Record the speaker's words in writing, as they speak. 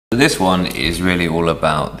this one is really all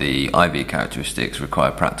about the IV characteristics,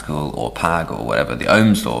 required practical, or PAG, or whatever, the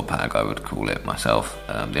Ohm's law PAG I would call it myself,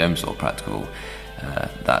 the Ohm's law practical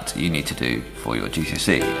that you need to do for your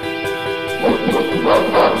GCSE.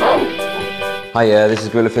 Hi, this is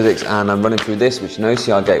Gorilla Physics, and I'm running through this, which is an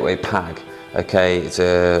OCR Gateway PAG. Okay, it's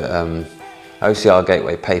a OCR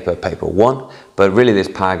Gateway paper 1, but really this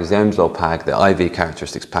PAG is the Ohm's law PAG, the IV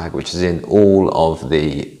characteristics PAG, which is in all of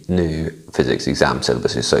the new physics exam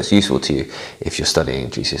syllabuses, so it's useful to you if you're studying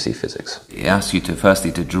GCSE Physics. It asks you to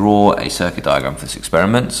firstly to draw a circuit diagram for this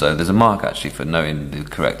experiment, so there's a mark actually for knowing the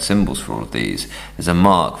correct symbols for all of these. There's a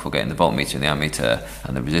mark for getting the voltmeter and the ammeter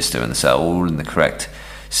and the resistor and the cell all in the correct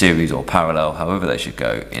series or parallel, however they should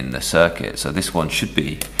go in the circuit. So this one should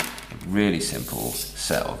be a really simple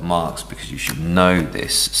set of marks, because you should know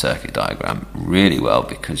this circuit diagram really well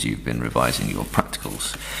because you've been revising your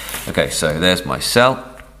practicals. Okay, so there's my cell.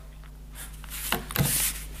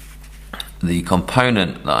 The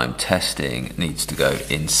component that I'm testing needs to go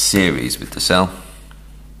in series with the cell,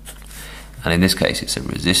 and in this case it's a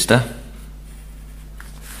resistor.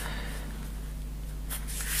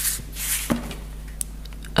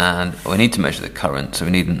 And we need to measure the current, so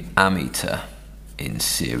we need an ammeter in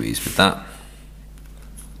series with that.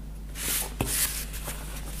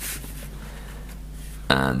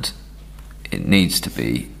 And it needs to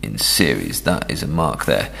be in series. That is a mark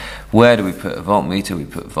there. Where do we put a voltmeter? We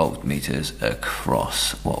put voltmeters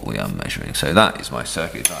across what we are measuring. So that is my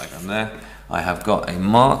circuit diagram there. I have got a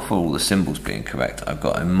mark for all the symbols being correct. I've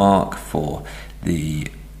got a mark for the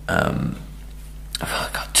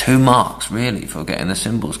I've got 2 marks really for getting the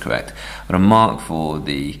symbols correct. I've got a mark for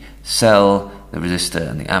the cell, the resistor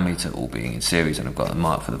and the ammeter all being in series, and I've got a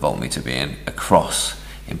mark for the voltmeter being across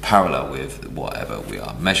in parallel with whatever we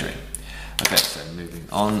are measuring. Okay, so moving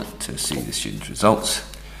on to see the student's results.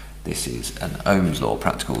 This is an Ohm's law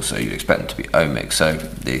practical, so you'd expect them to be ohmic. So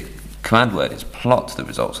the command word is plot the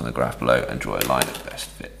results on the graph below and draw a line of best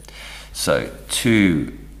fit. So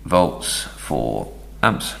 2 volts for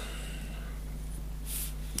amps.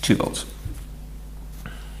 2 volts.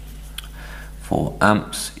 For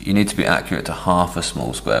amps, you need to be accurate to half a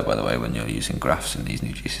small square, by the way, when you're using graphs in these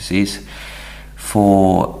new GCSEs.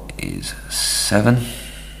 4 is 7,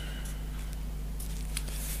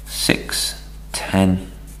 6,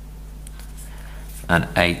 10, and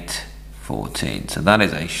 8, 14. So that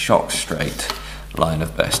is a shock straight line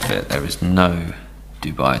of best fit. There is no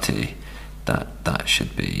dubiety that that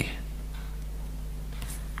should be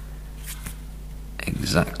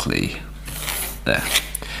exactly there.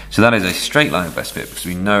 So that is a straight line of best fit because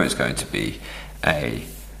we know it's going to be a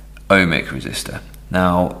ohmic resistor.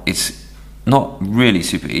 Now it's not really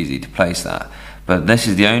super easy to place that, but this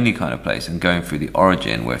is the only kind of place, and going through the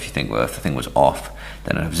origin where if you think, well, if the thing was off,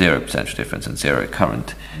 then it'd have 0 potential difference and 0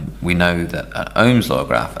 current. We know that an Ohm's law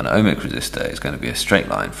graph, an ohmic resistor, is going to be a straight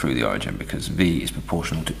line through the origin because V is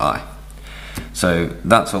proportional to I. So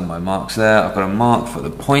that's all my marks there. I've got a mark for the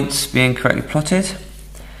points being correctly plotted,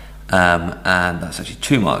 and that's actually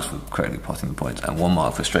 2 marks for correctly plotting the points and 1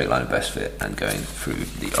 mark for straight line of best fit and going through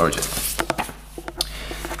the origin.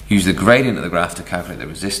 Use the gradient of the graph to calculate the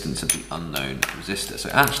resistance of the unknown resistor. So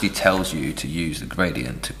it actually tells you to use the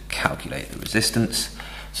gradient to calculate the resistance.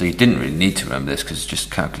 So you didn't really need to remember this because it's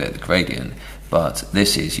just calculate the gradient. But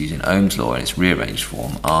this is using Ohm's law in its rearranged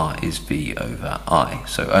form. R is V over I.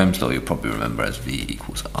 So Ohm's law you'll probably remember as V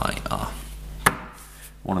equals IR.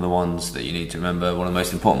 One of the ones that you need to remember, one of the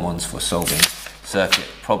most important ones for solving circuit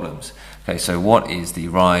problems. Okay, so what is the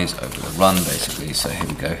rise over the run basically? So here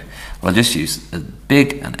we go. Well, I'll just use as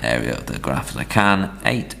big an area of the graph as I can.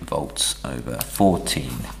 8 volts over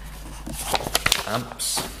 14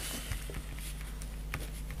 amps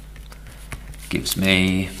gives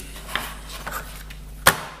me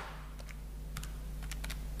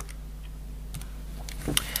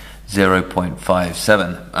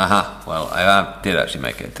 0.57. Aha, well, I did actually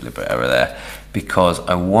make a deliberate error there because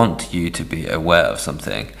I want you to be aware of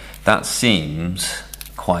something. That seems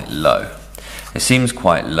quite low. It seems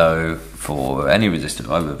quite low for any resistor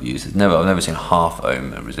I've ever used. I've never seen half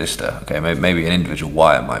ohm resistor. Okay, maybe an individual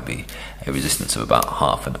wire might be a resistance of about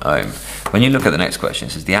half an ohm. When you look at the next question,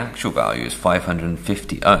 it says the actual value is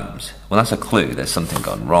 550 ohms. Well, that's a clue. There's something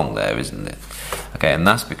gone wrong there, isn't it? Okay, and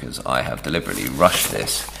that's because I have deliberately rushed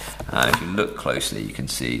this. And if you look closely, you can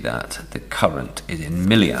see that the current is in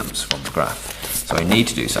milliamps from the graph. So I need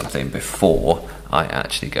to do something before I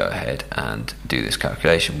actually go ahead and do this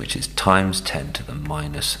calculation, which is times 10 to the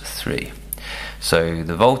minus 3. So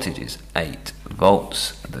the voltage is 8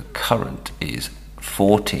 volts, the current is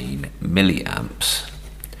 14 milliamps,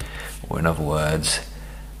 or in other words,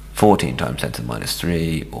 14 times 10 to the minus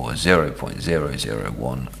 3, or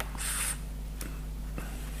 0.001,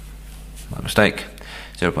 my mistake,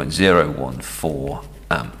 0.014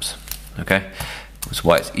 amps. Okay, that's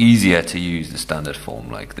why it's easier to use the standard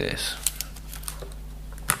form like this.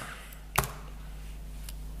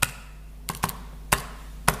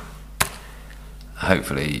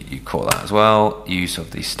 Hopefully you caught that as well. Use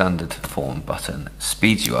of the standard form button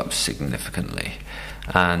speeds you up significantly,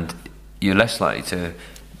 and you're less likely to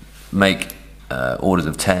make orders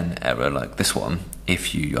of 10 error like this one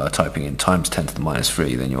if you are typing in times 10 to the minus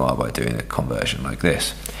 3 than you are by doing a conversion like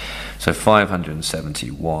this. So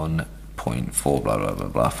 571.4 blah blah blah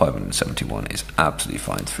blah, 571 is absolutely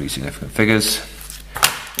fine, 3 significant figures.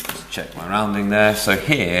 Just check my rounding there. So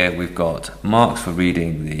here we've got marks for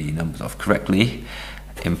reading the numbers off correctly,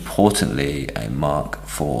 importantly a mark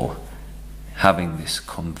for having this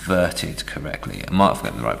converted correctly, a mark for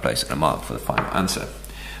getting in the right place, and a mark for the final answer.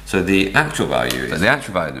 So the actual value is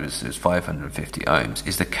 550 ohms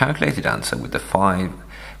is the calculated answer with the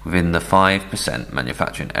within the 5%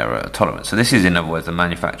 manufacturing error tolerance. So this is, in other words, the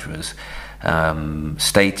manufacturer's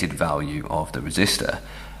stated value of the resistor.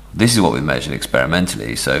 This is what we measured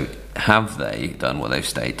experimentally. So have they done what they've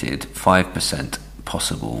stated, 5%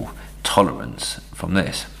 possible tolerance from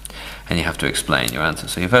this? And you have to explain your answer.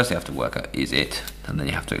 So you firstly have to work out, is it? And then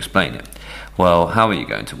you have to explain it. Well, how are you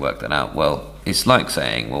going to work that out? Well, it's like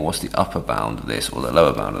saying, well, what's the upper bound of this or the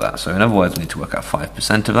lower bound of that? So in other words, we need to work out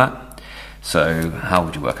 5% of that. So how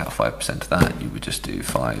would you work out 5% of that? You would just do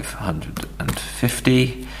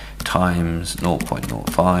 550 times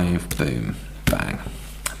 0.05, boom, bang,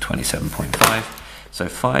 27.5. So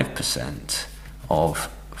 5% of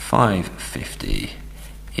 550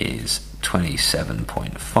 is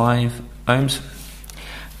 27.5 ohms.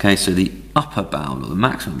 Okay, so the upper bound, or the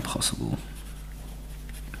maximum possible,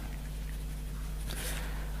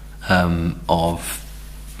 of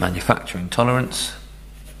manufacturing tolerance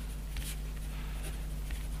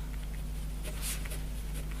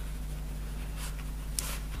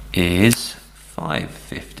is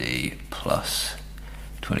 550 plus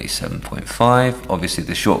 27.5. Obviously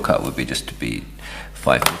the shortcut would be just to be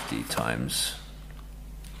 550 times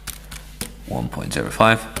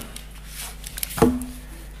 1.05,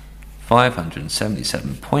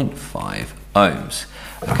 577.5 ohms.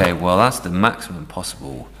 Okay, well that's the maximum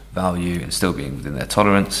possible value and still being within their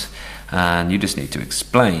tolerance, and you just need to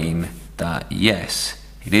explain that yes,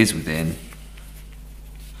 it is within,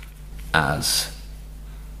 as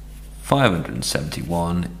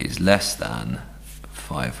 571 is less than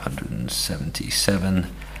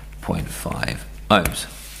 577.5 ohms.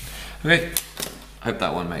 Okay, hope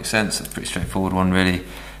that one makes sense. It's a pretty straightforward one really.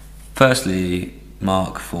 Firstly,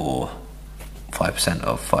 mark for 5%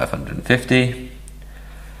 of 550.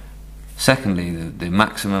 Secondly, the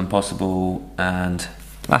maximum possible, and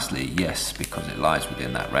lastly, yes, because it lies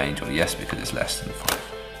within that range, or yes, because it's less than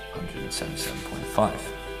 577.5.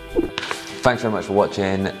 Thanks very much for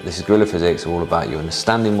watching. This is Guerrilla Physics, all about you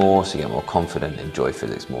understanding more so you get more confident, enjoy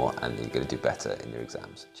physics more, and you're going to do better in your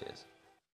exams. Cheers.